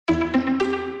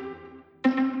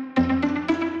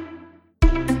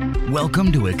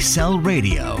Welcome to Excel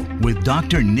Radio with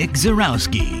Dr. Nick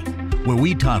Zarowski, where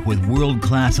we talk with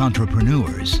world-class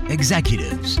entrepreneurs,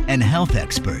 executives, and health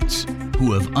experts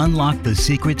who have unlocked the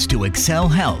secrets to Excel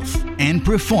health and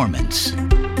performance.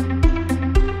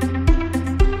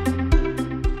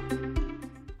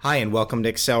 Hi, and welcome to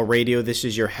Excel Radio. This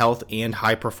is your health and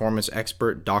high performance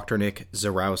expert, Dr. Nick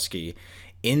Zarowski.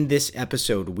 In this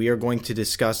episode, we are going to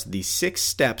discuss the 6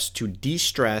 steps to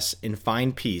de-stress and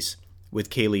find peace with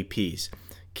Kaylee Pease.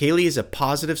 Kaylee is a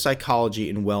positive psychology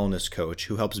and wellness coach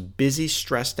who helps busy,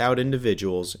 stressed out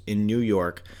individuals in New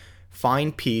York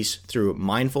find peace through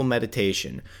mindful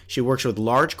meditation. She works with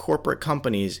large corporate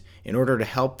companies in order to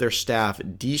help their staff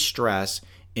de-stress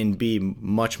and be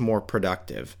much more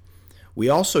productive. We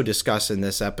also discuss in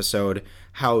this episode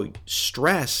how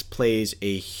stress plays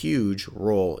a huge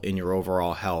role in your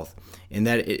overall health, and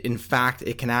that in fact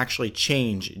it can actually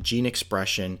change gene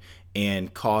expression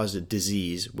and cause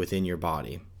disease within your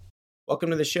body. Welcome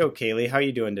to the show, Kaylee. How are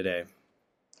you doing today?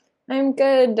 I'm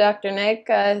good, Dr. Nick.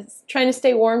 Trying to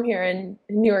stay warm here in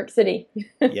New York City.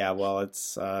 Yeah, well,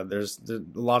 it's there's a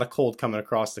lot of cold coming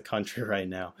across the country right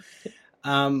now.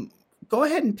 Go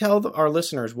ahead and tell our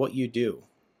listeners what you do.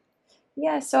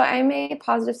 Yeah, so I'm a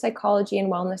positive psychology and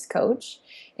wellness coach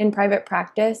in private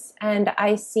practice, and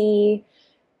I see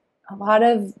a lot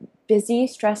of busy,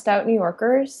 stressed out New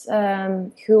Yorkers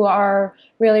who are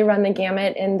really run the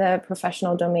gamut in the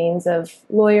professional domains of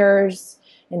lawyers,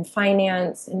 in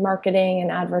finance, in marketing,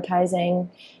 and advertising.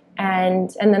 And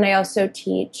then I also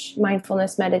teach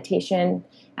mindfulness meditation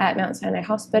at Mount Sinai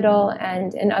Hospital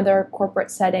and in other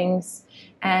corporate settings,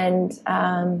 and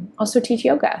also teach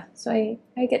yoga. So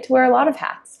I get to wear a lot of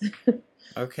hats.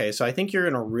 Okay, so I think you're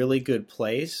in a really good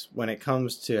place when it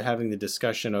comes to having the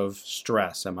discussion of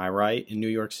stress. Am I right, in New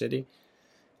York City?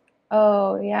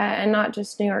 Oh, yeah, and not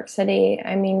just New York City.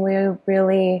 I mean, we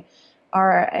really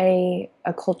are a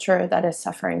culture that is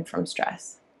suffering from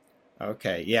stress.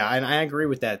 Okay, yeah, and I agree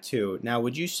with that too. Now,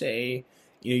 would you say,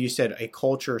 you said a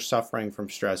culture suffering from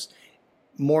stress,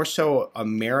 more so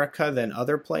America than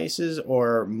other places,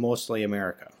 or mostly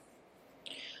America?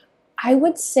 I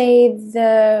would say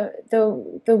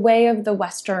the way of the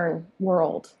Western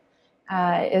world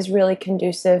is really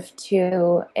conducive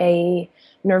to a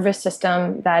nervous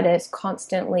system that is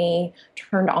constantly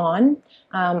turned on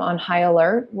high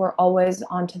alert. We're always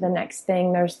on to the next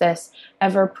thing. There's this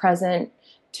ever-present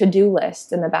to-do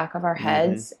list in the back of our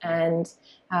heads. And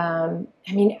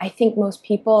I think most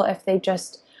people, if they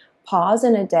just pause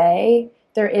in a day,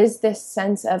 there is this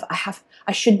sense of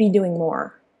I should be doing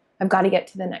more. I've got to get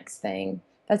to the next thing.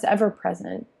 That's ever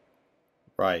present.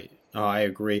 Right. Oh, I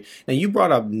agree. Now you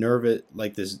brought up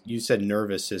you said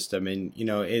nervous system, and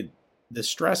the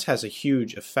stress has a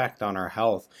huge effect on our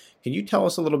health. Can you tell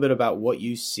us a little bit about what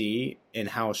you see and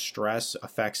how stress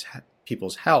affects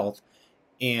people's health,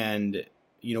 and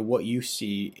what you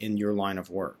see in your line of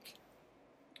work?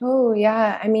 Oh,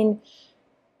 yeah. I mean,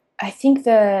 I think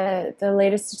the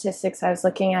latest statistics I was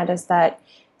looking at is that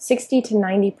 60 to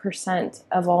 90%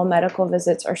 of all medical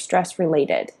visits are stress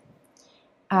related.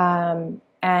 And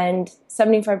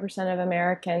 75% of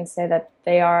Americans say that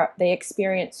they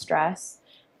experience stress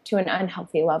to an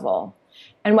unhealthy level.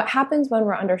 And what happens when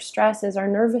we're under stress is our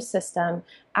nervous system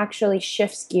actually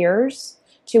shifts gears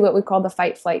to what we call the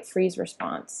fight, flight, freeze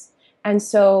response. And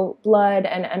so blood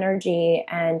and energy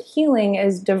and healing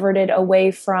is diverted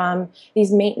away from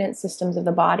these maintenance systems of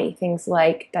the body, things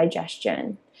like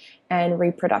digestion and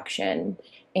reproduction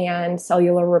and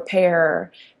cellular repair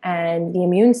and the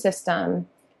immune system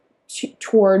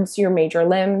towards your major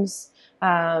limbs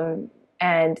and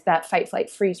that fight, flight,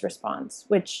 freeze response,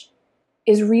 which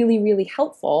is really, really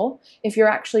helpful if you're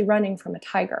actually running from a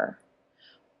tiger.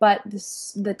 But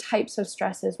the types of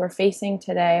stresses we're facing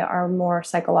today are more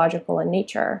psychological in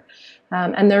nature,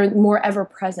 and they're more ever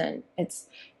present.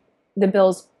 The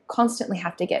bills constantly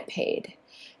have to get paid.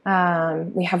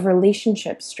 We have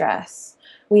relationship stress.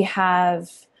 We have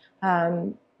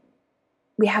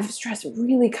stress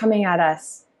really coming at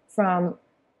us from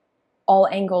all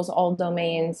angles, all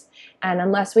domains. And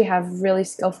unless we have really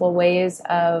skillful ways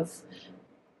of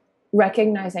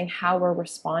recognizing how we're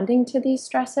responding to these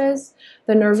stresses,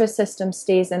 the nervous system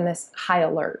stays in this high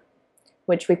alert,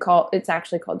 which it's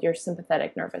actually called your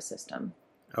sympathetic nervous system.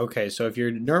 Okay, so if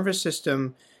your nervous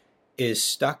system is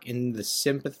stuck in the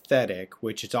sympathetic,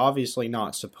 which it's obviously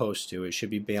not supposed to, it should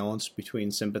be balanced between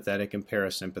sympathetic and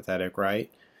parasympathetic, right?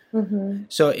 Mm-hmm.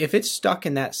 So if it's stuck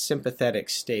in that sympathetic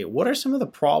state, what are some of the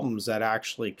problems that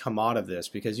actually come out of this?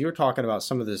 Because you were talking about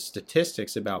some of the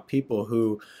statistics about people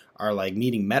who are like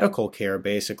needing medical care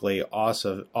basically off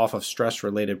of stress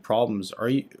related problems.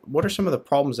 What are some of the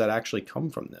problems that actually come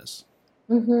from this?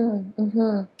 Mm-hmm.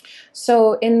 Mm-hmm.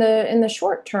 So in the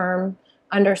short term,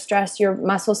 under stress, your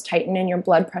muscles tighten and your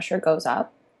blood pressure goes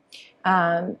up,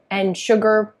 and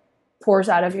sugar pours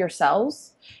out of your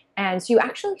cells. And so you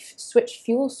actually switch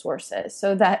fuel sources,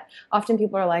 so that often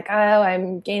people are like, oh,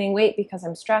 I'm gaining weight because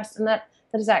I'm stressed. And that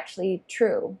is actually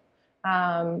true.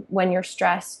 When you're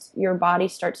stressed, your body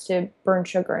starts to burn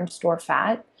sugar and store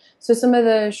fat. So some of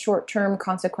the short-term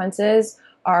consequences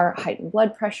are heightened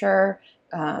blood pressure,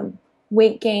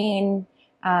 weight gain,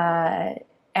 and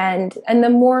the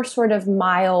more sort of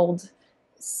mild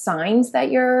signs that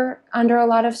you're under a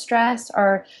lot of stress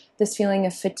are this feeling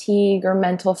of fatigue or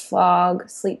mental fog,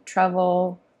 sleep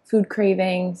trouble, food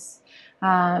cravings,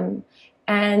 and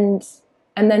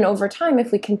then over time,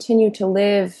 if we continue to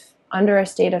live under a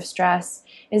state of stress,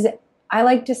 I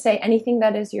like to say anything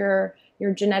that is your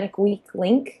genetic weak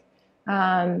link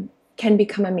can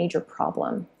become a major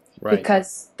problem, right?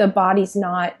 Because the body's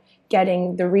not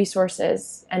getting the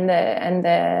resources and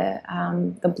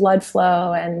the blood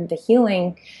flow and the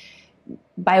healing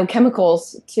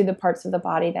biochemicals to the parts of the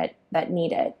body that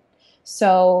need it.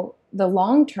 So the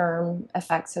long-term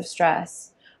effects of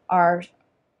stress are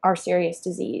serious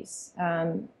disease.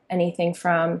 Anything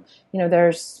from,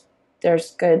 there's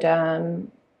good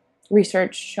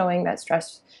research showing that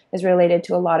stress is related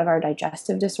to a lot of our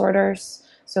digestive disorders.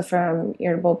 So from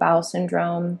irritable bowel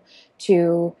syndrome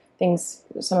to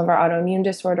some of our autoimmune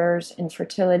disorders,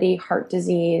 infertility, heart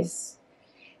disease.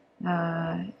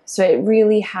 So it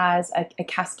really has a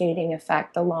cascading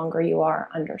effect the longer you are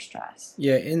under stress.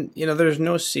 Yeah, and there's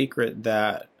no secret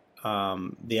that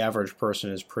the average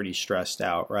person is pretty stressed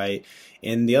out, right?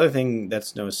 And the other thing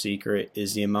that's no secret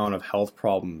is the amount of health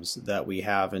problems that we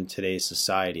have in today's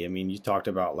society. I mean, you talked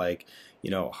about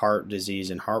heart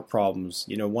disease and heart problems.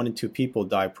 1 in 2 people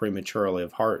die prematurely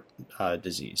of heart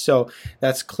disease. So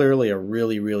that's clearly a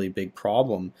really, really big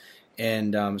problem.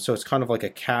 And so it's kind of like a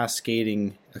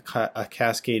cascading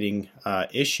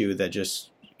issue that just,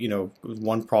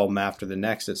 one problem after the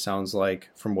next, it sounds like,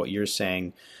 from what you're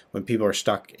saying, when people are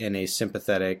stuck in a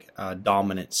sympathetic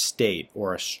dominant state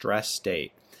or a stress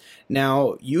state.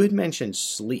 Now, you had mentioned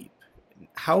sleep.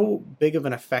 How big of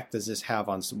an effect does this have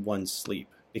on one's sleep?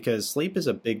 Because sleep is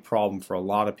a big problem for a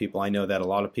lot of people. I know that a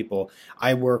lot of people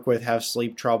I work with have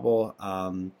sleep trouble.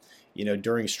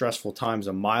 During stressful times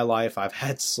of my life, I've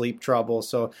had sleep trouble.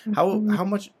 So how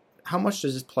much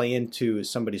does this play into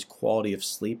somebody's quality of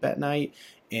sleep at night,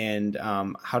 and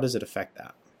how does it affect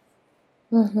that?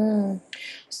 Mm-hmm.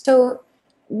 So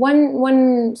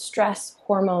one stress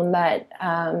hormone that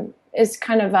is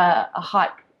kind of a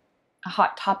hot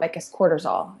topic is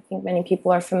cortisol. I think many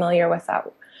people are familiar with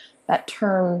that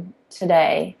term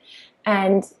today.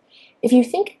 And if you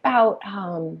think about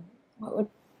what would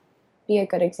be a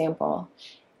good example,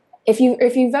 if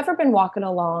you've ever been walking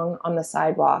along on the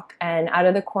sidewalk and out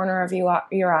of the corner of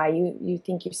your eye you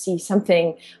think you see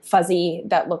something fuzzy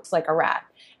that looks like a rat,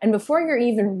 and before you're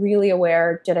even really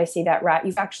aware, did I see that rat,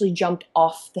 you've actually jumped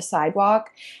off the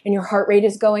sidewalk and your heart rate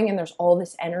is going and there's all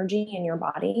this energy in your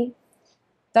body.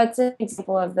 That's an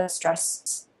example of the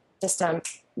stress system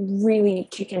really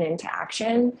kicking into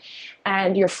action,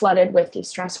 and you're flooded with these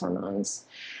stress hormones.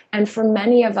 And for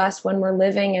many of us, when we're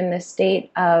living in this state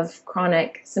of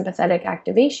chronic sympathetic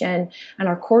activation and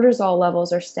our cortisol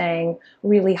levels are staying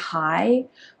really high,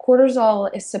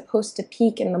 cortisol is supposed to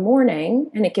peak in the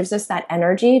morning, and it gives us that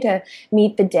energy to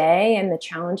meet the day and the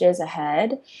challenges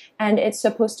ahead. And it's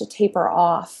supposed to taper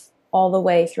off all the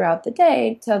way throughout the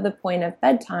day to the point of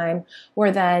bedtime,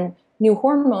 where then new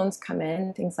hormones come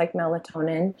in, things like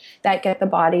melatonin, that get the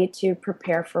body to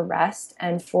prepare for rest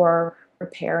and for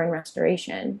repair and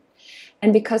restoration.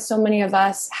 And because so many of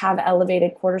us have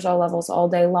elevated cortisol levels all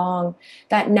day long,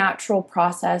 that natural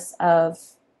process of,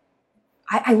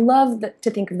 I love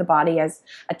to think of the body as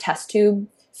a test tube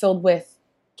filled with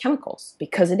chemicals,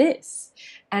 because it is.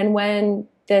 And when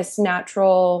this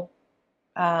natural,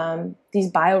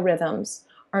 these biorhythms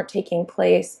aren't taking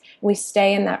place, and we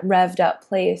stay in that revved up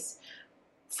place,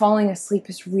 falling asleep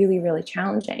is really, really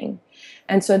challenging.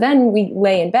 And so then we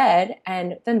lay in bed,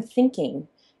 and then thinking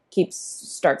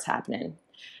starts happening.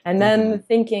 And then the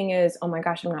thinking is, oh my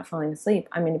gosh, I'm not falling asleep.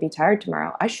 I'm going to be tired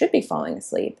tomorrow. I should be falling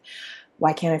asleep.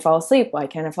 Why can't I fall asleep? Why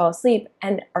can't I fall asleep?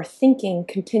 And our thinking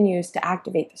continues to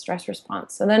activate the stress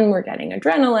response. So then we're getting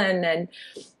adrenaline and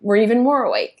we're even more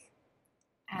awake.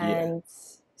 And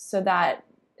so that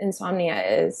insomnia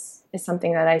is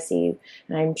something that I see,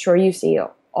 and I'm sure you see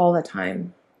all the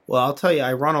time. Well, I'll tell you,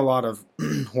 I run a lot of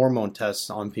hormone tests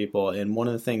on people, and one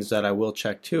of the things that I will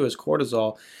check too is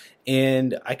cortisol.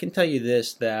 And I can tell you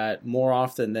this, that more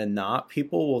often than not,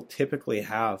 people will typically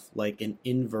have like an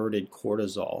inverted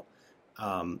cortisol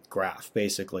graph,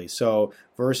 basically. So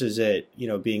versus it,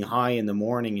 being high in the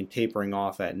morning and tapering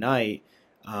off at night,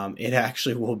 it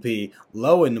actually will be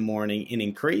low in the morning and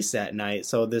increase at night.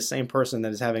 So this same person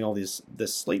that is having all this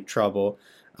sleep trouble,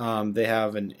 they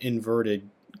have an inverted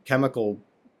chemical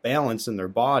balance in their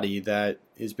body that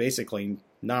is basically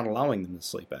not allowing them to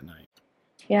sleep at night.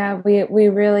 Yeah, we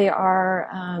really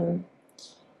are.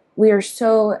 We are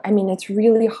so. I mean, it's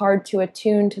really hard to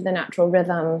attune to the natural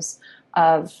rhythms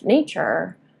of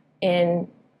nature in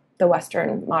the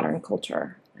Western modern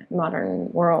culture,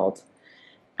 modern world,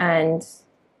 and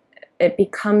it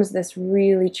becomes this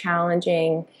really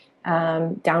challenging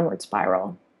downward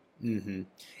spiral. Mm-hmm.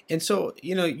 And so,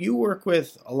 you work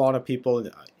with a lot of people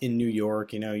in New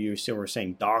York, you still were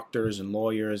saying doctors and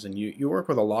lawyers, and you work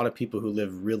with a lot of people who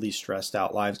live really stressed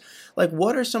out lives. Like,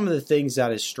 what are some of the things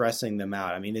that is stressing them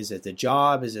out? I mean, is it the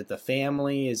job? Is it the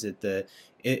family? Is it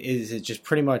just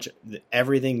pretty much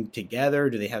everything together?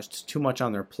 Do they have too much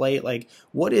on their plate? Like,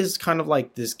 what is kind of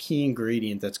like this key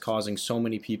ingredient that's causing so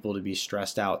many people to be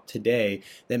stressed out today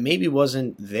that maybe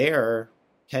wasn't there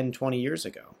 10, 20 years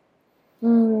ago?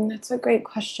 That's a great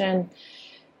question.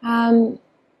 I'd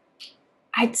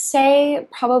say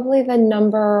probably the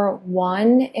number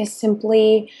one is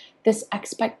simply this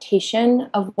expectation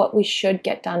of what we should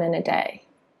get done in a day,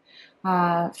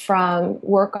 from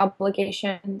work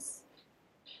obligations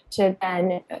to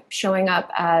then showing up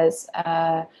as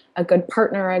a good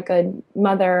partner, a good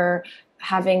mother,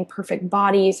 having perfect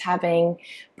bodies, having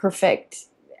perfect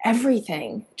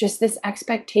everything. Just this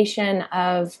expectation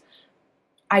of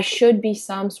I should be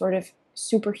some sort of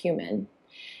superhuman.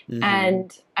 Mm-hmm.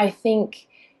 And I think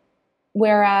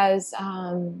whereas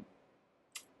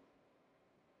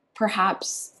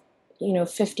perhaps,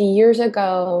 50 years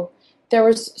ago, there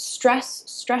was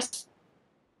stress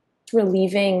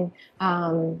relieving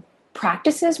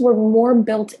practices were more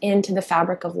built into the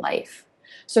fabric of life.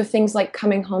 So things like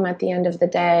coming home at the end of the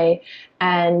day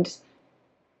and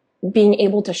being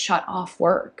able to shut off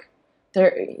work.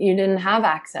 You didn't have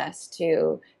access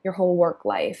to your whole work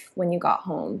life when you got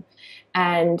home,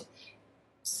 and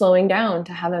slowing down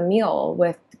to have a meal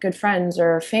with good friends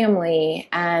or family.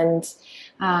 And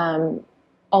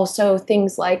also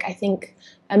things like, I think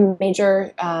a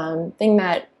major thing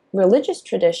that religious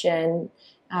tradition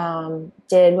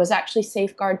did was actually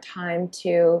safeguard time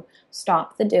to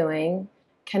stop the doing,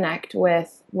 connect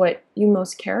with what you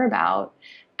most care about,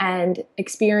 and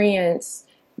experience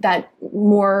that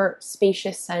more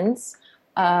spacious sense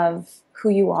of who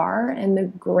you are and the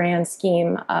grand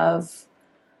scheme of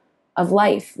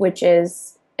life, which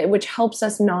helps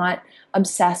us not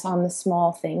obsess on the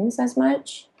small things as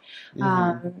much.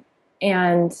 Mm-hmm.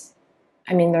 And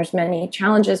I mean, there's many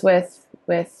challenges with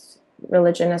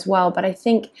religion as well, but I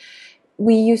think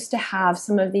we used to have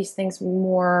some of these things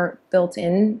more built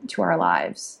into our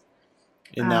lives.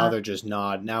 And now they're just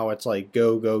not. Now it's like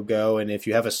go, go, go. And if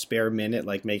you have a spare minute,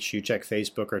 like make sure you check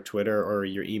Facebook or Twitter or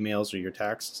your emails or your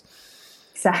texts.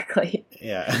 Exactly.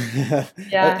 Yeah.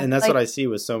 Yeah. And that's what I see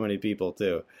with so many people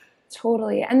too.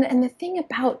 Totally. And the thing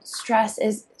about stress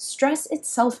is stress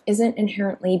itself isn't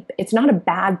inherently, it's not a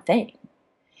bad thing.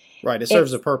 Right. It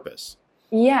serves a purpose.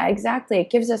 Yeah, exactly. It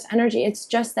gives us energy. It's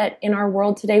just that in our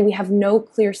world today, we have no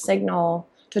clear signal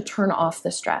to turn off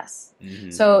the stress.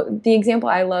 Mm-hmm. So the example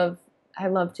I love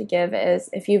to give is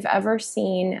if you've ever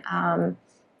seen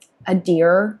a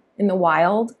deer in the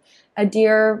wild, a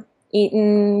deer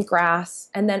eating grass,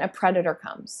 and then a predator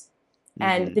comes.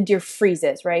 And mm-hmm. the deer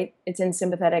freezes, right? It's in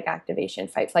sympathetic activation,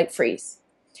 fight, flight, freeze.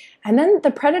 And then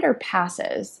the predator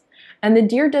passes, and the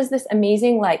deer does this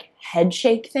amazing like head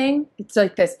shake thing. It's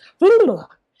like this,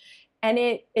 and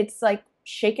it's like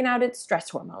shaking out its stress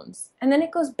hormones. And then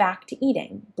it goes back to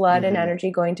eating, blood mm-hmm. and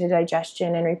energy going to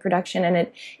digestion and reproduction,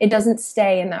 and it doesn't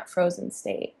stay in that frozen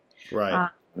state. Right.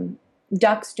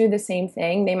 Ducks do the same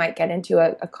thing. They might get into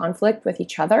a conflict with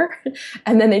each other,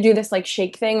 and then they do this like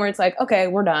shake thing where it's like, okay,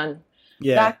 we're done.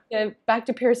 Yeah. Back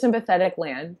to parasympathetic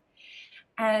land.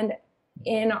 And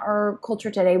in our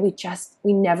culture today, we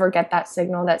never get that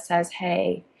signal that says,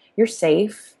 hey, you're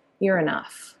safe, you're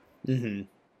enough. Mm-hmm.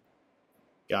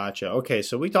 Gotcha. Okay,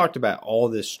 so we talked about all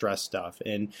this stress stuff,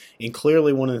 and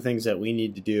clearly one of the things that we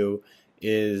need to do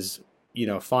is,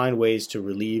 find ways to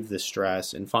relieve the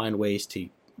stress and find ways to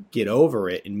get over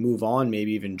it and move on,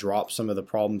 maybe even drop some of the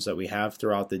problems that we have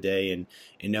throughout the day, and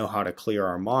know how to clear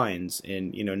our minds,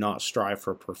 and not strive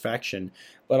for perfection.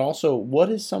 But also, what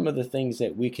is some of the things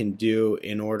that we can do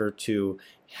in order to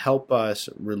help us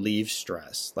relieve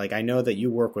stress? Like, I know that you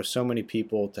work with so many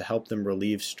people to help them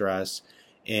relieve stress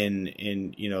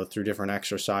in through different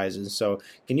exercises. So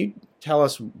can you tell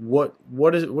us what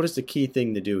is the key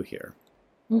thing to do here?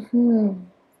 Mm-hmm.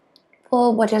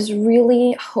 Well, what is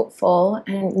really hopeful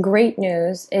and great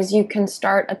news is you can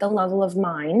start at the level of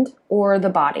mind or the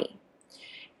body.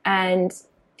 And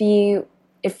if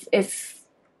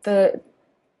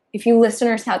you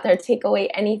listeners out there take away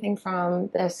anything from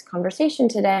this conversation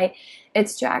today,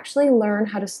 it's to actually learn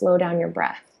how to slow down your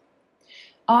breath.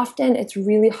 Often it's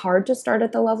really hard to start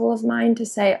at the level of mind, to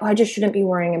say, oh, I just shouldn't be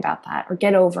worrying about that, or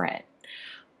get over it.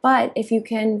 But if you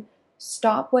can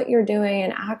stop what you're doing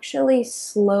and actually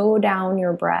slow down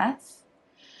your breath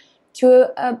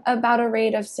to about a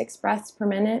rate of 6 breaths per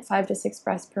minute, 5 to 6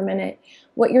 breaths per minute,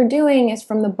 what you're doing is,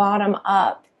 from the bottom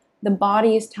up, the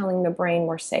body is telling the brain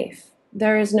we're safe.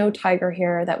 There is no tiger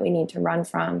here that we need to run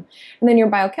from. And then your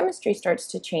biochemistry starts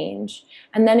to change,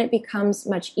 and then it becomes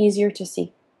much easier to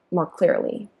see more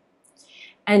clearly.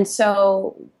 And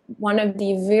so one of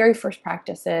the very first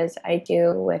practices I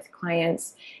do with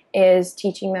clients is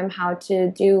teaching them how to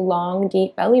do long,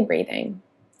 deep belly breathing.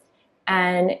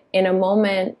 And in a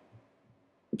moment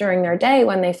during their day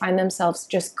when they find themselves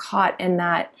just caught in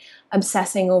that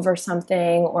obsessing over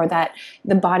something, or that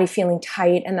the body feeling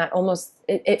tight, and that almost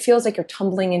it feels like you're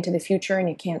tumbling into the future and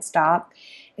you can't stop,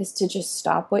 is to just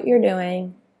stop what you're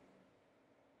doing.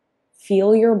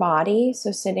 Feel your body,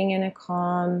 so sitting in a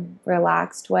calm,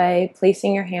 relaxed way,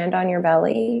 placing your hand on your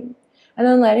belly, and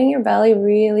then letting your belly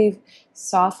really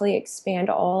softly expand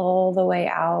all the way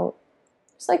out,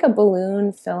 just like a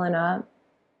balloon filling up.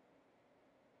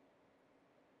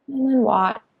 And then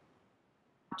watch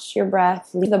your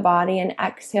breath leave the body and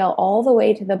exhale all the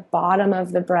way to the bottom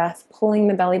of the breath, pulling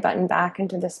the belly button back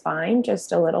into the spine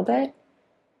just a little bit.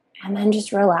 And then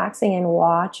just relaxing and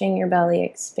watching your belly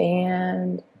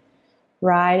expand,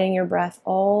 riding your breath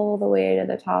all the way to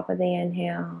the top of the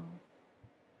inhale.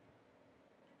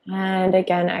 And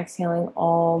again, exhaling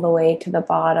all the way to the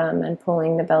bottom and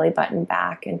pulling the belly button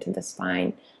back into the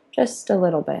spine just a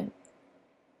little bit.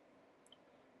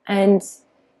 And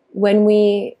when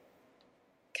we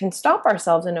can stop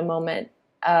ourselves in a moment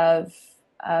of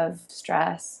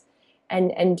stress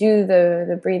and do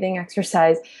the breathing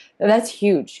exercise, that's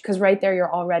huge, because right there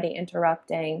you're already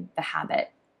interrupting the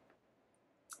habit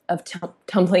of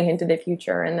tumbling into the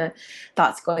future and the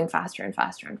thoughts going faster and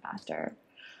faster and faster.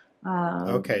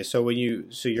 Okay, so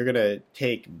you're gonna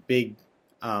take big.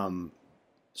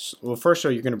 Well, first, so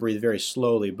you're gonna breathe very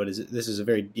slowly, but this is a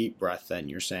very deep breath. Then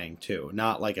you're saying too,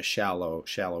 not like a shallow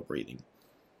breathing.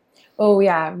 Oh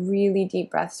yeah, really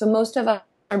deep breath. So most of us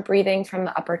are breathing from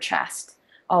the upper chest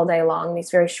all day long. These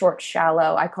very short,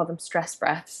 shallow, I call them stress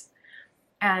breaths.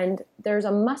 And there's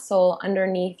a muscle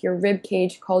underneath your rib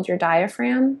cage called your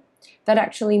diaphragm that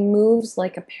actually moves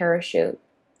like a parachute.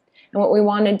 And what we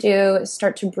want to do is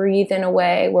start to breathe in a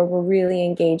way where we're really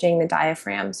engaging the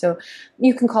diaphragm. So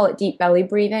you can call it deep belly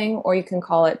breathing, or you can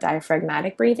call it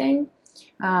diaphragmatic breathing.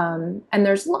 And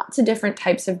there's lots of different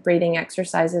types of breathing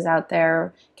exercises out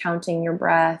there, counting your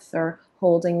breath or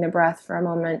holding the breath for a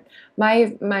moment.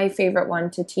 My favorite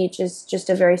one to teach is just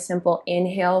a very simple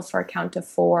inhale for a count of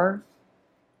 4.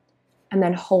 And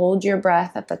then hold your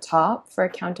breath at the top for a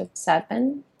count of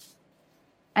 7.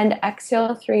 And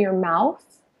exhale through your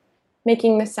mouth,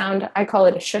 making the sound, I call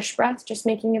it a shush breath, just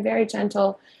making a very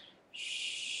gentle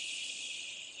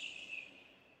shh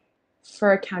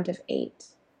for a count of 8.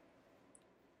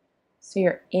 So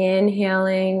you're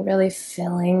inhaling, really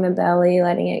filling the belly,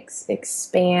 letting it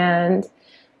expand,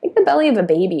 like the belly of a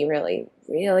baby, really,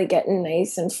 really getting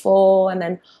nice and full. And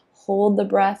then hold the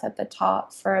breath at the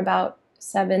top for about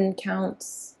 7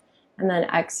 counts, and then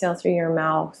exhale through your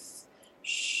mouth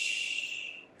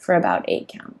for about 8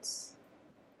 counts.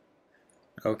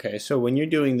 Okay, so when you're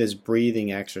doing this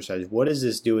breathing exercise, what is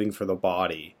this doing for the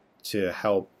body to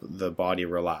help the body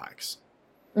relax?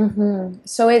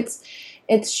 So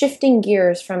it's shifting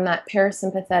gears from that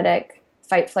parasympathetic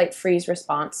fight, flight, freeze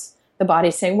response, the body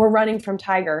saying we're running from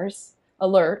tigers,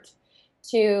 alert,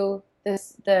 to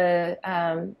the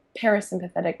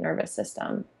parasympathetic nervous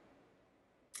system,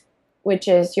 which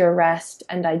is your rest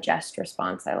and digest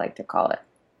response, I like to call it.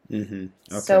 Okay.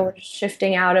 So we're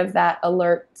shifting out of that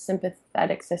alert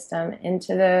sympathetic system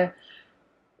into the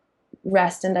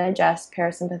rest and digest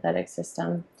parasympathetic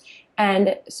system.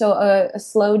 And so a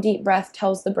slow, deep breath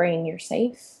tells the brain you're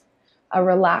safe. A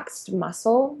relaxed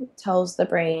muscle tells the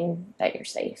brain that you're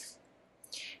safe.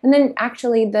 And then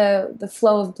actually the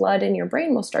flow of blood in your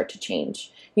brain will start to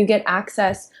change. You get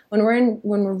access when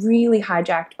we're really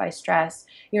hijacked by stress,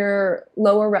 your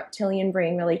lower reptilian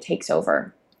brain really takes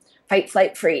over. Fight,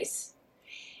 flight, freeze.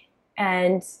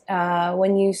 And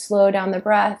when you slow down the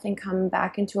breath and come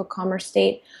back into a calmer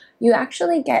state, you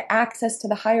actually get access to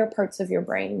the higher parts of your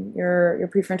brain, your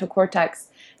prefrontal cortex,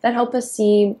 that help us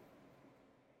see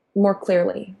more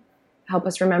clearly, help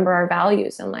us remember our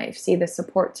values in life, see the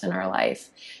supports in our life,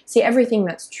 see everything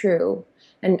that's true,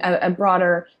 and a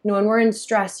broader, when we're in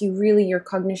stress, your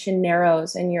cognition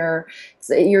narrows and you're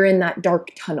in that dark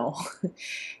tunnel.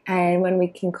 And when we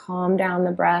can calm down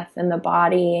the breath and the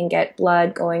body and get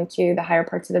blood going to the higher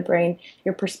parts of the brain,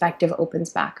 your perspective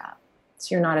opens back up.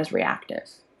 So you're not as reactive.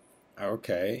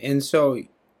 Okay. And so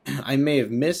I may have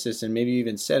missed this and maybe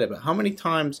even said it, but how many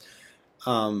times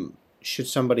should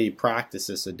somebody practice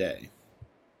this a day?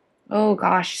 Oh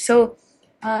gosh. So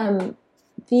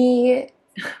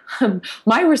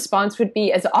my response would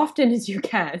be as often as you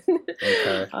can.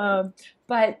 Okay.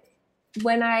 But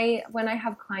when I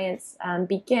have clients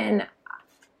begin,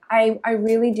 I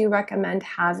really do recommend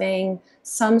having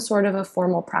some sort of a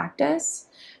formal practice.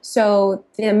 So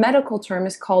the medical term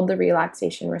is called the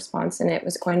relaxation response, and it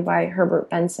was coined by Herbert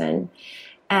Benson.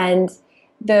 And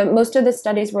most of the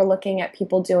studies were looking at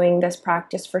people doing this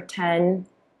practice for 10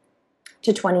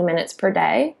 to 20 minutes per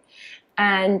day.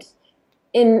 And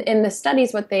in the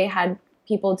studies, what they had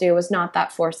people do was not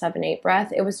that 4-7-8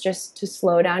 breath. It was just to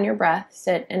slow down your breath,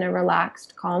 sit in a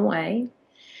relaxed, calm way.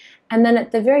 And then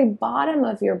at the very bottom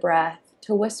of your breath,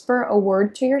 to whisper a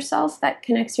word to yourself that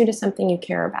connects you to something you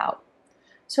care about.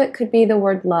 So it could be the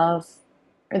word love,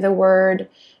 or the word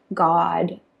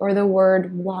God, or the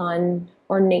word one,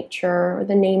 or nature, or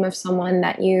the name of someone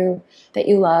that you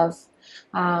love.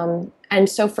 And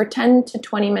so for 10 to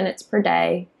 20 minutes per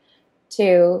day,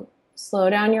 to slow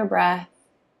down your breath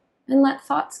and let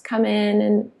thoughts come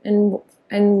in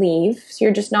and leave. So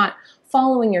you're just not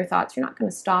following your thoughts. You're not going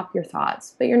to stop your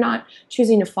thoughts, but you're not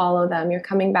choosing to follow them. You're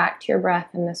coming back to your breath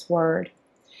and this word.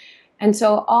 And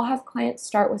so I'll have clients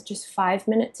start with just 5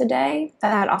 minutes a day.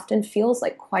 That often feels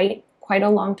like quite a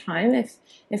long time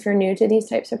if you're new to these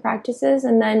types of practices,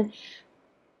 and then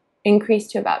increase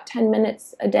to about 10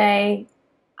 minutes a day,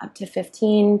 up to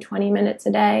 15, 20 minutes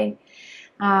a day.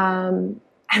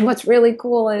 And what's really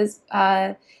cool is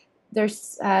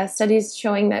there's studies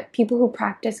showing that people who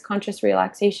practice conscious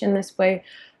relaxation this way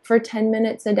for 10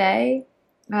 minutes a day,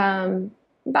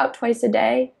 about twice a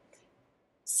day,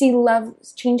 see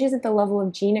changes at the level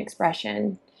of gene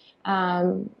expression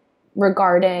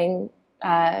regarding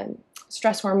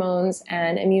stress hormones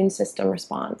and immune system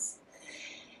response.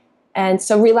 And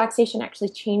so relaxation actually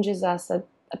changes us at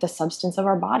the substance of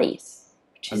our bodies,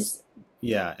 which is...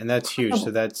 Yeah, and that's huge.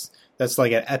 So that's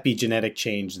like an epigenetic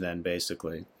change then,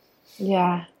 basically.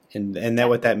 Yeah. And that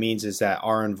what that means is that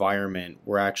our environment,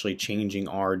 we're actually changing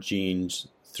our genes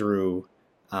through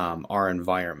our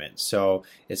environment. So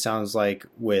it sounds like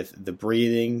with the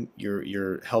breathing,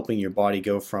 you're helping your body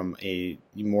go from a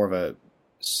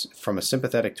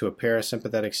sympathetic to a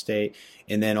parasympathetic state,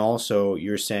 and then also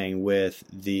you're saying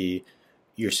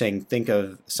think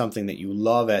of something that you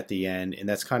love at the end, and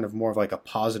that's kind of more of like a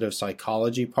positive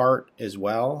psychology part as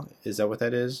well. Is that what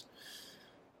that is?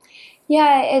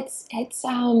 Yeah, it's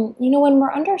when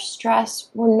we're under stress,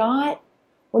 we're not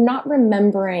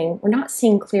remembering, we're not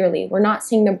seeing clearly, we're not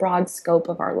seeing the broad scope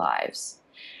of our lives.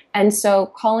 And so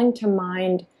calling to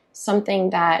mind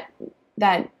something that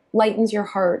lightens your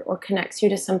heart or connects you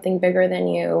to something bigger than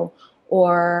you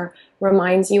or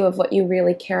reminds you of what you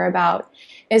really care about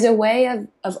is a way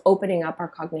of opening up our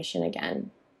cognition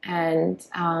again. And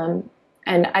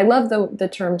I love the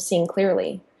term seeing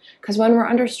clearly, because when we're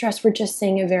under stress, we're just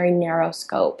seeing a very narrow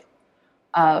scope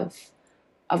of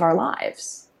our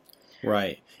lives.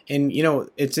 Right. And,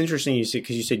 it's interesting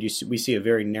because you said we see a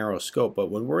very narrow scope,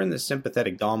 but when we're in the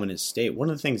sympathetic dominant state, one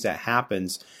of the things that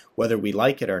happens, whether we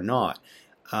like it or not,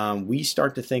 we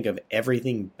start to think of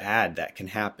everything bad that can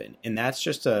happen. And that's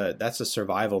a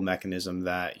survival mechanism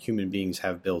that human beings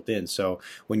have built in. So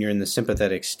when you're in the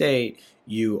sympathetic state,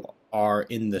 you are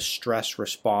in the stress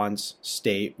response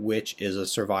state, which is a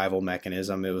survival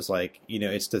mechanism. It was like,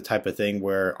 it's the type of thing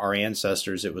where our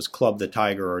ancestors, it was club the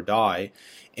tiger or die.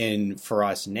 And for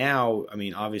us now, I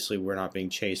mean, obviously we're not being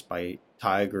chased by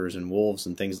tigers and wolves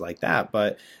and things like that.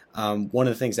 But one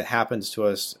of the things that happens to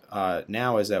us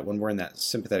now is that when we're in that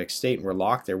sympathetic state and we're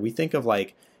locked there, we think of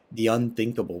like the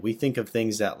unthinkable. We think of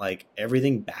things that like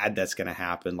everything bad that's going to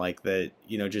happen, like that,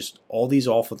 just all these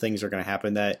awful things are going to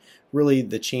happen that really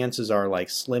the chances are like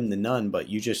slim to none. But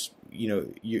you just,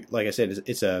 you like I said,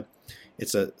 it's a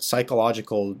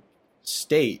psychological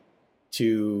state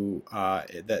to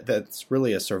that's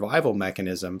really a survival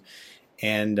mechanism.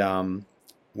 And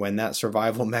when that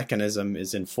survival mechanism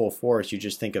is in full force, you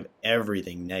just think of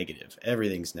everything negative.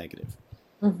 Everything's negative.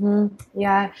 Mm-hmm.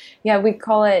 Yeah. Yeah. We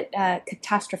call it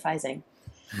catastrophizing.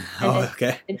 Oh,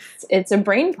 okay. It's a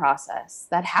brain process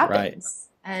that happens.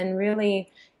 Right. And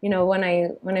really, when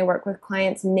I work with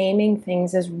clients, naming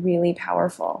things is really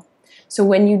powerful. So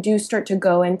when you do start to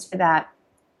go into that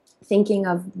thinking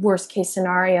of worst case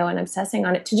scenario and obsessing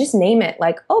on it, to just name it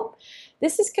like, oh,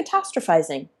 this is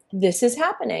catastrophizing. This is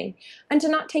happening. And to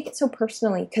not take it so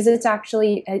personally, because it's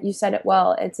actually, you said it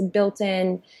well, it's a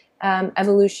built-in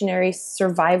evolutionary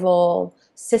survival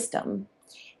system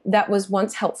that was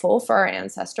once helpful for our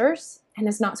ancestors and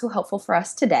is not so helpful for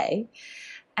us today.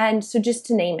 And so just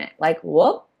to name it, like,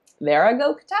 whoop, there I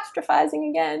go catastrophizing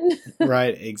again.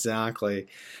 Right, exactly.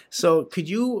 So could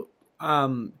you,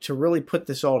 to really put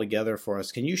this all together for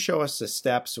us, can you show us the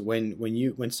steps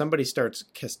when somebody starts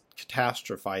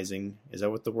catastrophizing? Is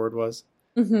that what the word was?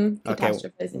 Mm-hmm.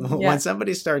 Catastrophizing. Okay. Yeah. When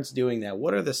somebody starts doing that,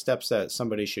 what are the steps that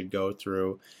somebody should go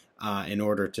through in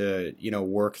order to,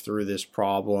 work through this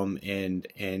problem and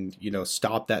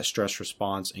stop that stress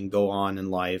response and go on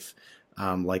in life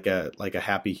like a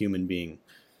happy human being?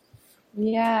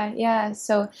 Yeah.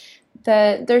 So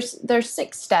there's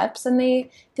 6 steps, and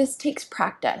this takes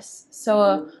practice.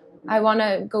 So I want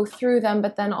to go through them,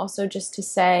 but then also just to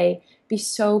say, be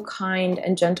so kind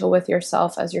and gentle with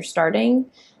yourself as you're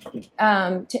starting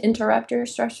to interrupt your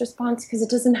stress response, because it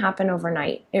doesn't happen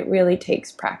overnight. It really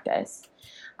takes practice.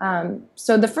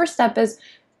 So the first step is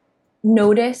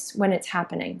notice when it's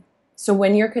happening. So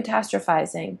when you're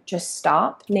catastrophizing, just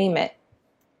stop, name it.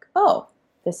 Oh,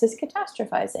 this is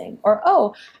catastrophizing. Or,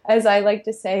 oh, as I like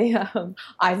to say,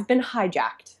 I've been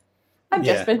hijacked. I've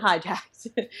just been hijacked.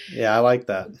 Yeah, I like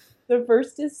that. The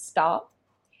first is stop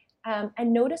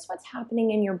and notice what's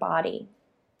happening in your body.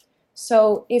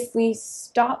 So if we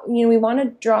stop, we want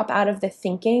to drop out of the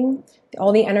thinking,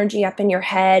 all the energy up in your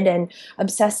head and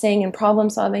obsessing and problem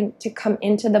solving, to come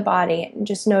into the body and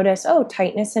just notice, oh,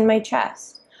 tightness in my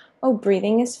chest. Oh,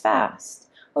 breathing is fast.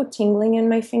 Oh, tingling in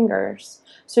my fingers.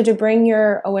 So to bring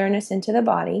your awareness into the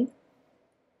body.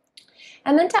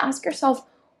 And then to ask yourself,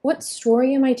 what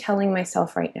story am I telling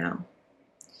myself right now?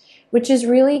 Which is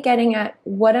really getting at,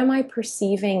 what am I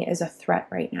perceiving as a threat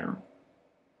right now?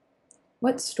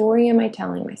 What story am I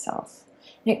telling myself?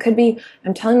 And it could be,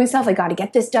 I'm telling myself I got to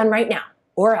get this done right now,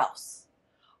 or else.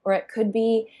 Or it could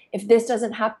be, if this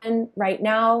doesn't happen right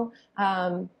now,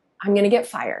 I'm going to get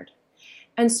fired.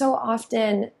 And so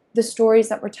often the stories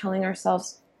that we're telling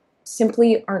ourselves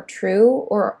simply aren't true,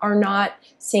 or are not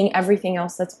seeing everything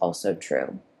else that's also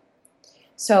true.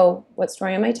 So what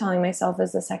story am I telling myself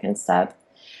is the second step.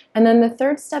 And then the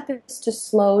third step is to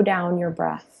slow down your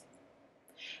breath.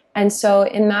 And so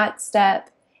in that step,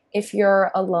 if you're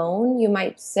alone, you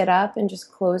might sit up and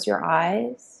just close your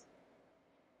eyes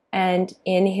and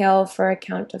inhale for a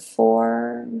count of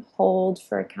 4, hold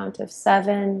for a count of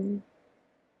 7,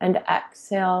 and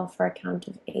exhale for a count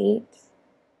of 8.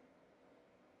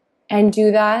 And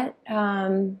do that,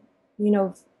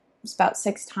 it's about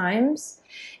 6 times.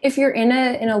 If you're in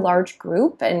a large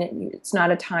group and it's not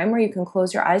a time where you can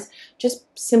close your eyes, just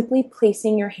simply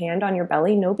placing your hand on your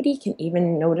belly, nobody can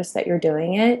even notice that you're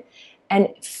doing it, and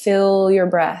fill your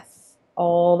breath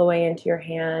all the way into your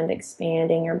hand,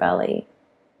 expanding your belly.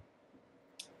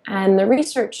 And the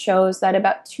research shows that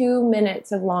about 2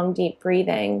 minutes of long, deep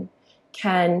breathing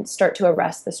can start to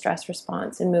arrest the stress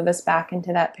response and move us back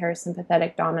into that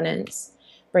parasympathetic dominance,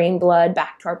 bring blood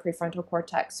back to our prefrontal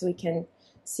cortex so we can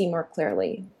see more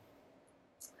clearly.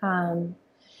 And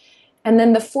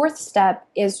then the fourth step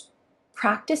is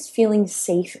practice feeling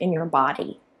safe in your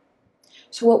body.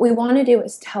 So what we want to do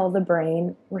is tell the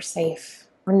brain we're safe.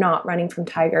 We're not running from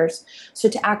tigers. So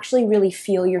to actually really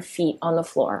feel your feet on the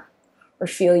floor, or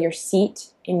feel your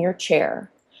seat in your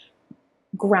chair,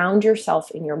 ground yourself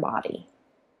in your body.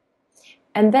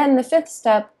 And then the fifth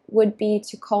step would be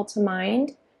to call to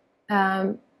mind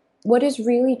what is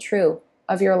really true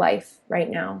of your life right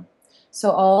now. So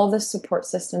all the support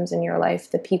systems in your life,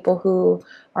 the people who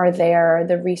are there,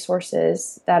 the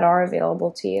resources that are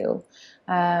available to you.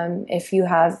 If you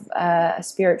have a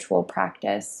spiritual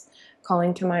practice,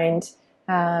 calling to mind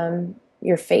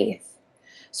your faith.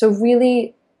 So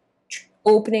really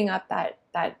opening up that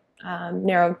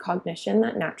narrowed cognition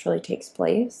that naturally takes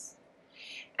place.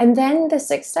 And then the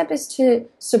sixth step is to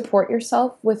support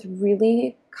yourself with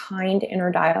really kind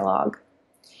inner dialogue.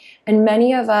 And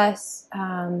many of us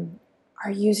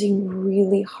are using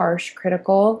really harsh,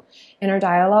 critical inner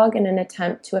dialogue in an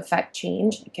attempt to affect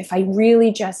change. Like, if I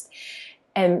really just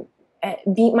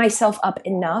beat myself up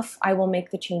enough, I will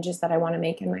make the changes that I want to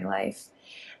make in my life.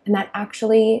 And that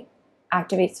actually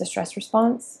activates the stress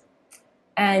response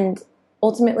and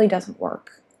ultimately doesn't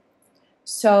work.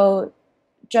 So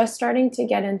just starting to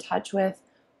get in touch with,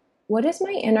 what is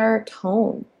my inner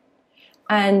tone?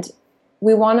 And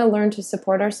we want to learn to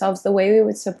support ourselves the way we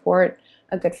would support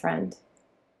a good friend.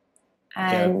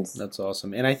 And yeah, that's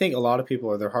awesome. And I think a lot of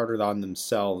people they're harder on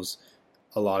themselves.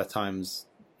 A lot of times,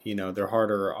 they're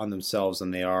harder on themselves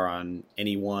than they are on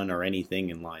anyone or anything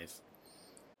in life.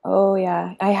 Oh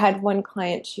yeah. I had one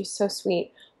client, she's so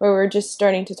sweet, where we were just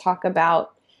starting to talk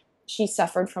about, she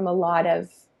suffered from a lot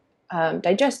of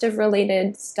digestive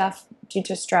related stuff due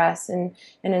to stress and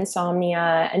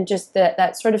insomnia, and just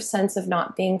that sort of sense of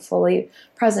not being fully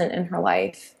present in her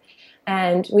life.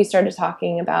 And we started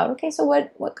talking about, okay, so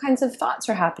what kinds of thoughts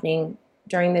are happening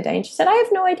during the day? And she said, I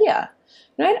have no idea.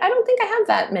 I don't think I have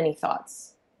that many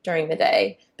thoughts during the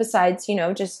day besides,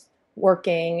 just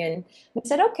working. And I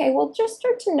said, okay, well, just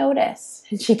start to notice.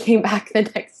 And she came back the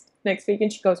next week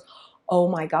and she goes, oh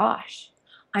my gosh,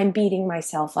 I'm beating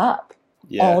myself up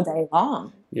all day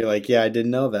long. You're like, yeah, I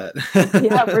didn't know that.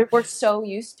 Yeah, we're so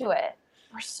used to it.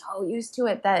 We're so used to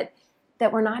it that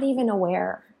we're not even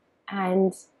aware.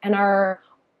 And our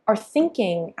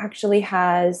thinking actually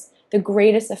has the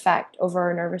greatest effect over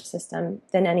our nervous system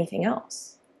than anything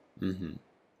else. Mm-hmm.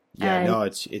 Yeah, no,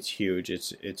 it's huge.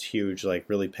 It's huge, like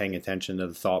really paying attention to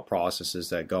the thought processes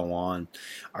that go on.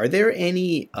 Are there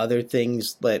any other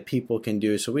things that people can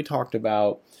do? So we talked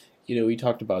about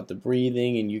the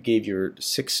breathing, and you gave your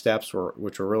 6 steps,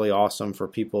 which were really awesome for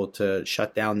people to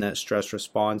shut down that stress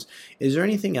response. Is there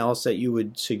anything else that you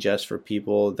would suggest for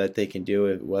people that they can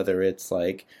do, whether it's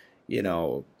like,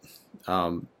 keeping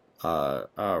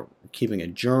a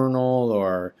journal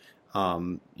or,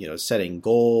 setting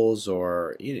goals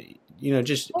or,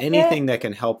 just anything that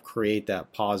can help create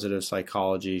that positive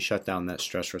psychology, shut down that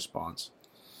stress response?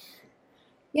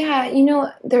 Yeah,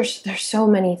 there's so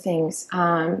many things.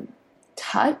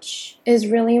 Touch is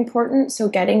really important. So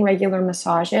getting regular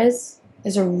massages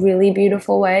is a really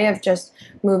beautiful way of just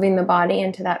moving the body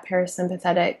into that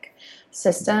parasympathetic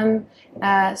system.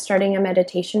 Starting a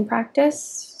meditation practice.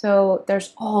 So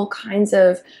there's all kinds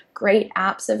of great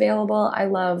apps available. I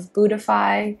love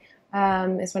Buddhify,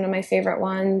 is one of my favorite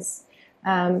ones.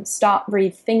 Stop,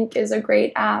 Breathe, Think is a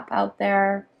great app out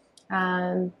there.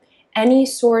 Any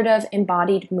sort of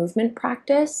embodied movement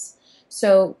practice.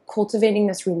 So cultivating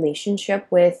this relationship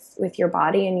with your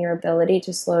body and your ability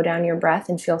to slow down your breath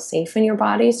and feel safe in your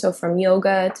body. So from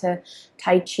yoga to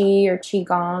Tai Chi or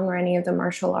Qigong or any of the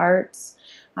martial arts.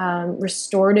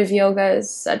 Restorative yoga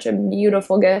is such a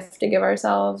beautiful gift to give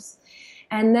ourselves.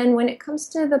 And then when it comes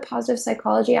to the positive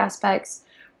psychology aspects,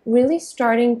 really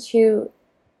starting to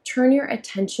turn your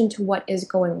attention to what is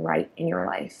going right in your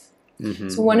life. Mm-hmm.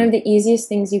 So one of the easiest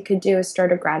things you could do is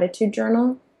start a gratitude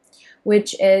journal,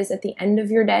 which is at the end of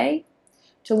your day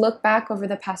to look back over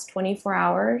the past 24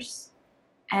 hours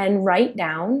and write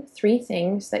down 3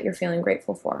 things that you're feeling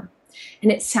grateful for.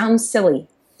 And it sounds silly.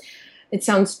 It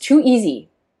sounds too easy.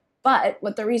 But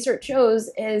what the research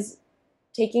shows is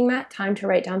taking that time to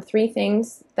write down 3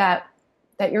 things that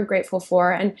you're grateful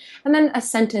for, and then a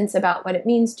sentence about what it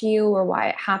means to you or why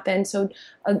it happened. So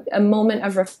a moment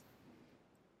of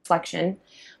reflection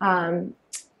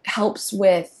helps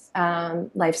with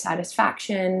life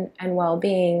satisfaction and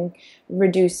well-being,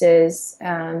 reduces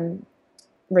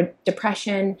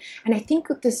depression. And I think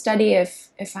with the study, if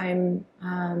I'm,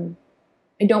 I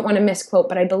don't want to misquote,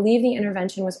 but I believe the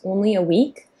intervention was only a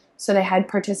week. So they had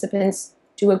participants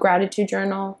do a gratitude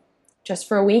journal just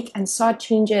for a week and saw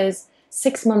changes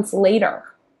 6 months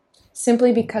later,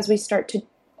 simply because we start to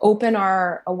open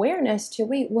our awareness to,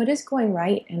 wait, what is going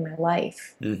right in my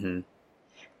life? Mm-hmm.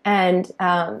 And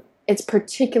it's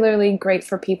particularly great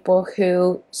for people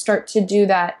who start to do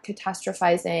that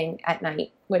catastrophizing at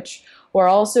night, which we're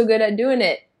also good at doing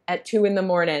it at 2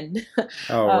 a.m.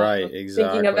 Oh, right,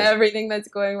 exactly. Thinking of everything that's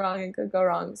going wrong and could go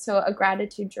wrong. So a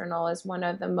gratitude journal is one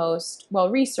of the most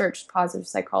well-researched positive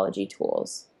psychology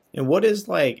tools. And what is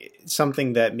like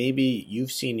something that maybe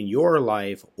you've seen in your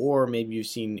life, or maybe you've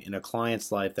seen in a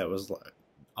client's life that was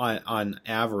on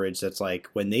average, that's like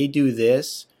when they do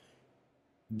this,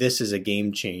 this is a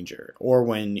game changer? Or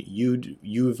when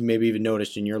you've maybe even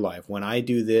noticed in your life, when I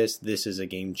do this, this is a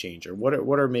game changer. What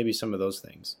are maybe some of those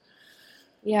things?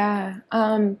 Yeah.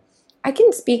 I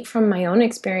can speak from my own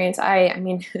experience. I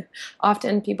mean,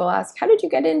 often people ask, "How did you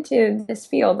get into this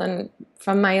field?" And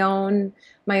from my own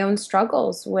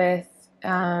struggles with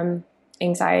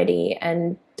anxiety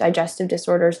and digestive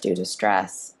disorders due to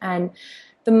stress. And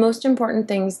the most important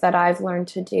things that I've learned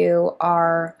to do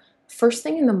are first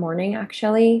thing in the morning.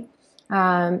 Actually,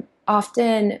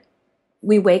 often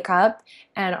we wake up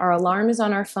and our alarm is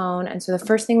on our phone, and so the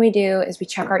first thing we do is we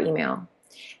check our email.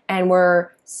 And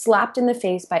we're slapped in the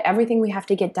face by everything we have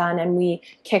to get done, and we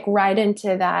kick right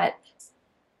into that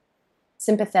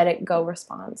sympathetic go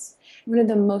response. One of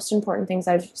the most important things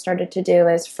I've started to do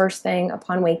is first thing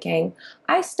upon waking,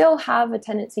 I still have a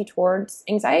tendency towards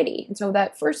anxiety. And so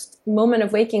that first moment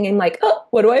of waking, I'm like, oh,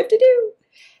 what do I have to do?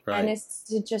 Right. And it's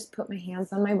to just put my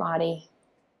hands on my body,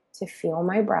 to feel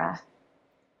my breath,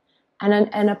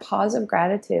 and a pause of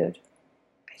gratitude.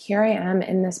 Here I am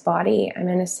in this body. I'm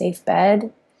in a safe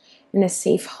bed, in a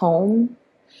safe home.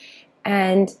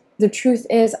 And the truth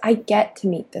is, I get to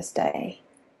meet this day.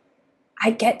 I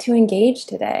get to engage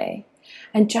today.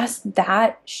 And just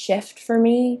that shift for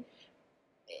me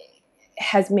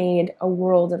has made a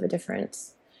world of a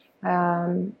difference.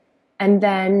 And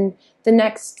then the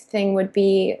next thing would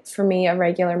be, for me, a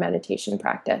regular meditation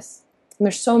practice. And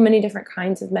there's so many different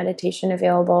kinds of meditation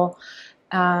available.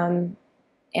 And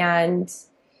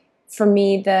for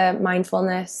me, the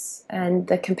mindfulness and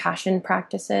the compassion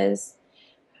practices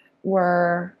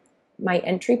were my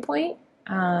entry point.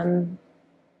 And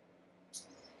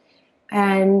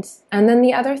then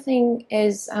the other thing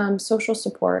is social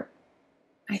support.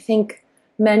 I think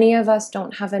many of us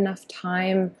don't have enough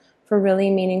time for really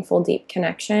meaningful, deep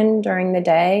connection during the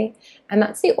day. And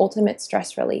that's the ultimate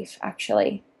stress relief,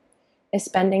 actually, is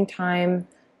spending time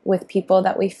with people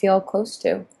that we feel close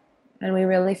to and we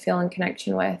really feel in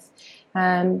connection with.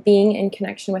 Being in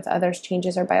connection with others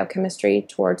changes our biochemistry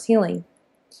towards healing.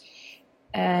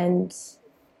 And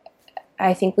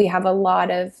I think we have a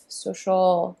lot of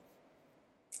social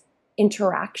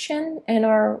interaction in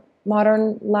our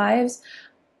modern lives.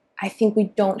 I think we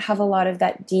don't have a lot of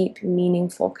that deep,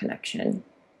 meaningful connection,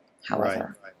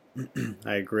 however. Right.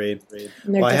 I agree.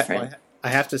 And they're different. I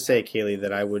have to say, Kaylee,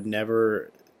 that I would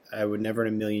never in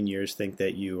a million years think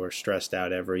that you are stressed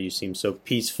out ever. You seem so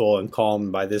peaceful and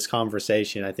calm by this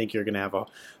conversation. I think you're going to have a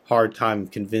hard time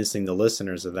convincing the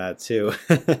listeners of that too.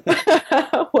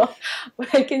 Well,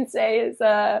 what I can say is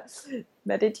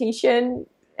meditation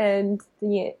and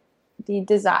the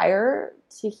desire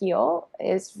to heal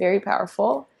is very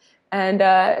powerful. And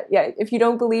if you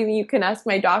don't believe me, you can ask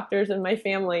my doctors and my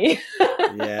family.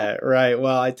 Yeah, right.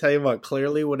 Well, I tell you what,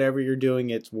 clearly whatever you're doing,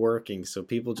 it's working. So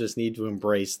people just need to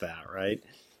embrace that, right?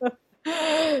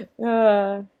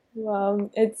 Well,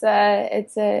 it's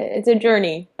a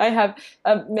journey. I have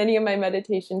many of my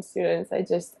meditation students.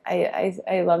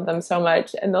 I love them so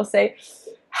much, and they'll say,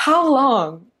 "How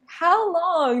long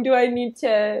do I need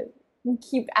to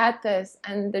keep at this?"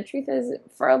 And the truth is,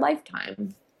 for a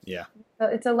lifetime. Yeah. So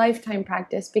it's a lifetime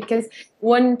practice, because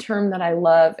one term that I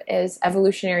love is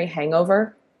evolutionary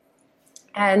hangover.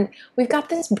 And we've got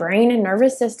this brain and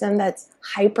nervous system that's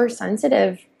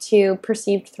hypersensitive to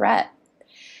perceived threat.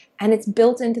 And it's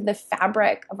built into the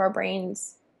fabric of our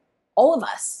brains, all of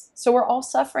us. So we're all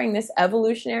suffering this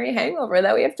evolutionary hangover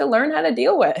that we have to learn how to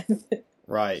deal with.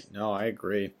 Right. No, I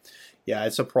agree. Yeah,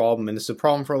 it's a problem, and it's a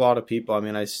problem for a lot of people. I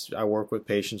mean, I work with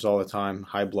patients all the time.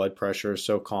 High blood pressure is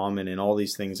so common, and all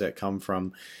these things that come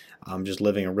from just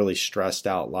living a really stressed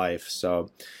out life.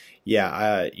 So,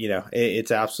 yeah,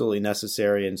 it's absolutely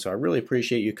necessary, and so I really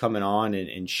appreciate you coming on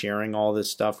and sharing all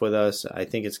this stuff with us. I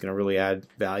think it's going to really add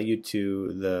value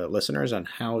to the listeners on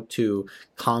how to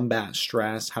combat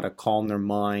stress, how to calm their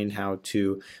mind, how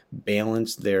to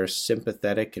balance their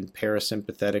sympathetic and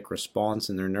parasympathetic response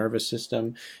in their nervous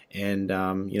system. And,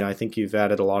 I think you've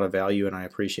added a lot of value, and I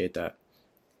appreciate that.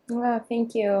 Well,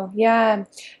 thank you. Yeah.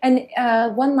 And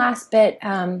one last bit.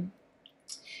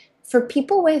 For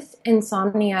people with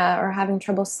insomnia or having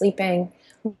trouble sleeping,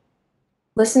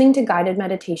 listening to guided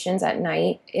meditations at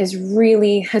night is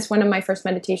really, as one of my first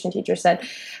meditation teachers said,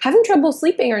 having trouble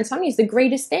sleeping or insomnia is the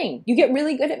greatest thing. You get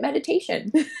really good at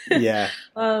meditation. Yeah.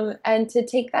 And to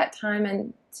take that time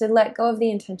and to let go of the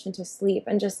intention to sleep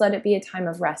and just let it be a time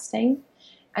of resting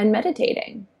and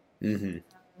meditating. Mm-hmm.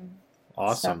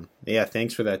 Awesome. So. Yeah,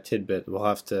 thanks for that tidbit. We'll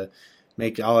have to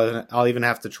I'll even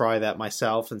have to try that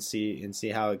myself and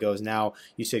see how it goes. Now,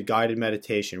 you said guided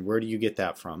meditation. Where do you get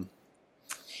that from?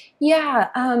 Yeah.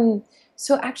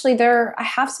 So actually I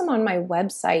have some on my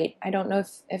website. I don't know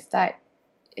if that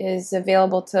is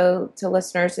available to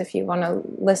listeners if you want to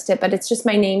list it, but it's just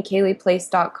my name,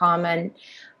 KayleePlace.com. And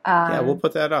yeah, we'll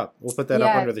put that up. We'll put that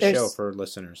up under the show for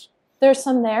listeners. There's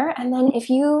some there. And then if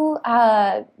you,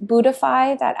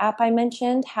 Buddhify, that app I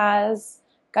mentioned, has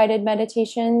guided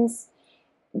meditations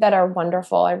that are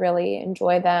wonderful. I really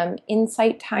enjoy them.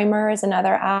 Insight Timer is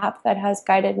another app that has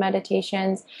guided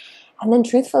meditations. And then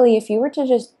truthfully, if you were to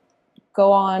just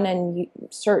go on and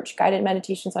search guided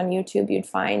meditations on YouTube, you'd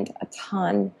find a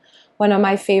ton. One of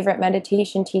my favorite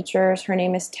meditation teachers, her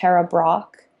name is Tara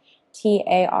Brach,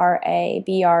 Tarabrach,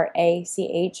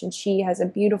 and she has a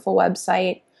beautiful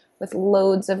website with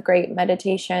loads of great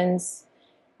meditations.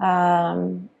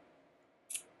 And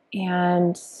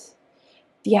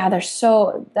yeah, that's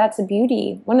a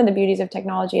beauty. One of the beauties of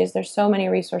technology is there's so many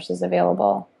resources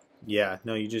available. Yeah,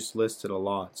 no, you just listed a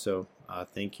lot. So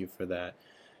thank you for that.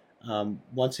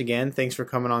 Once again, thanks for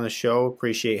coming on the show.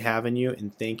 Appreciate having you.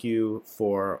 And thank you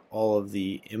for all of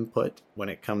the input when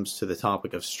it comes to the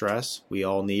topic of stress. We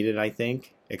all need it, I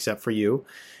think, except for you.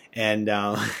 And,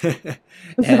 and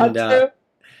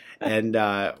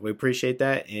we appreciate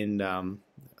that. And,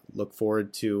 look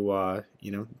forward to,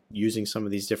 using some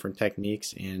of these different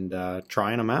techniques and,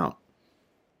 trying them out.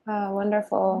 Oh,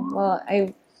 wonderful. Well,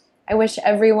 I wish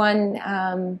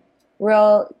everyone,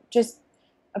 just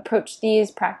approach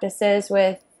these practices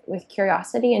with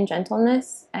curiosity and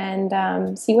gentleness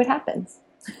and see what happens.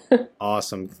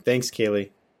 Awesome. Thanks, Kaylee.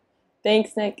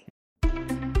 Thanks, Nick.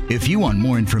 If you want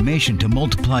more information to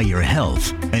multiply your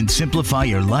health and simplify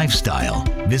your lifestyle,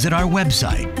 visit our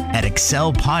website at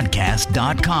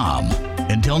excelpodcast.com.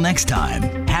 Until next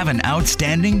time, have an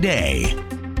outstanding day.